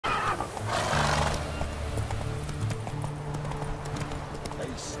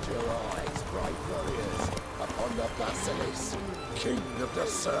your eyes, brave warriors, upon the Basalisk, king of the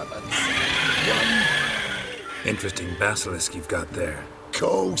serpents. Interesting basilisk you've got there.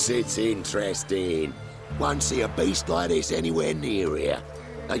 Course it's interesting. Won't see a beast like this anywhere near here.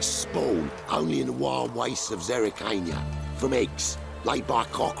 They spawn only in the wild wastes of Zerrikania, from eggs laid by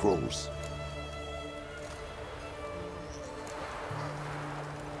cockerels.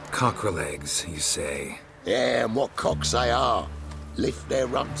 Cockerel eggs, you say? Yeah, and what cocks they are. Lift their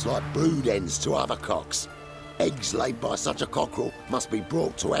rumps like brood hens to other cocks. Eggs laid by such a cockerel must be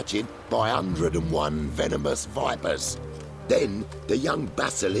brought to hatching by 101 venomous vipers. Then the young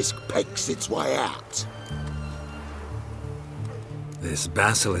basilisk pecks its way out. This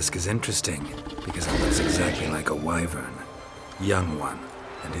basilisk is interesting, because it looks exactly like a wyvern. Young one,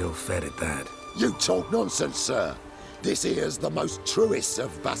 and ill-fed at that. You talk nonsense, sir. This here's the most truest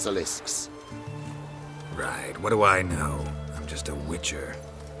of basilisks. Right, what do I know? I'm just a witcher.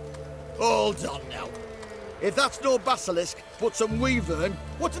 Hold on now. If that's no basilisk, but some wyvern,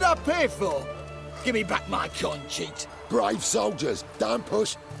 what did I pay for? Give me back my con cheat. Brave soldiers, don't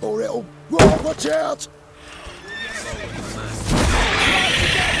push, or it'll... Whoa, watch out!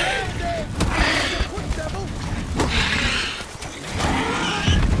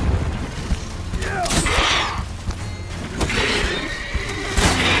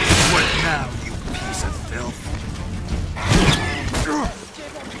 What now, you piece of filth?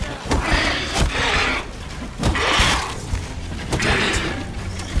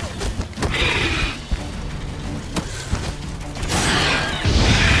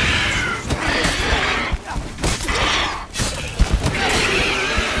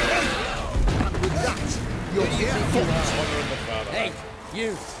 Hey,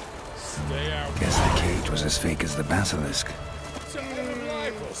 you! Stay out. Guess the cage was as fake as the basilisk. Turn of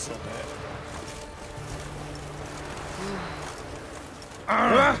life or something.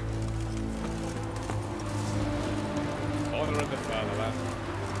 Honor of the fatherland.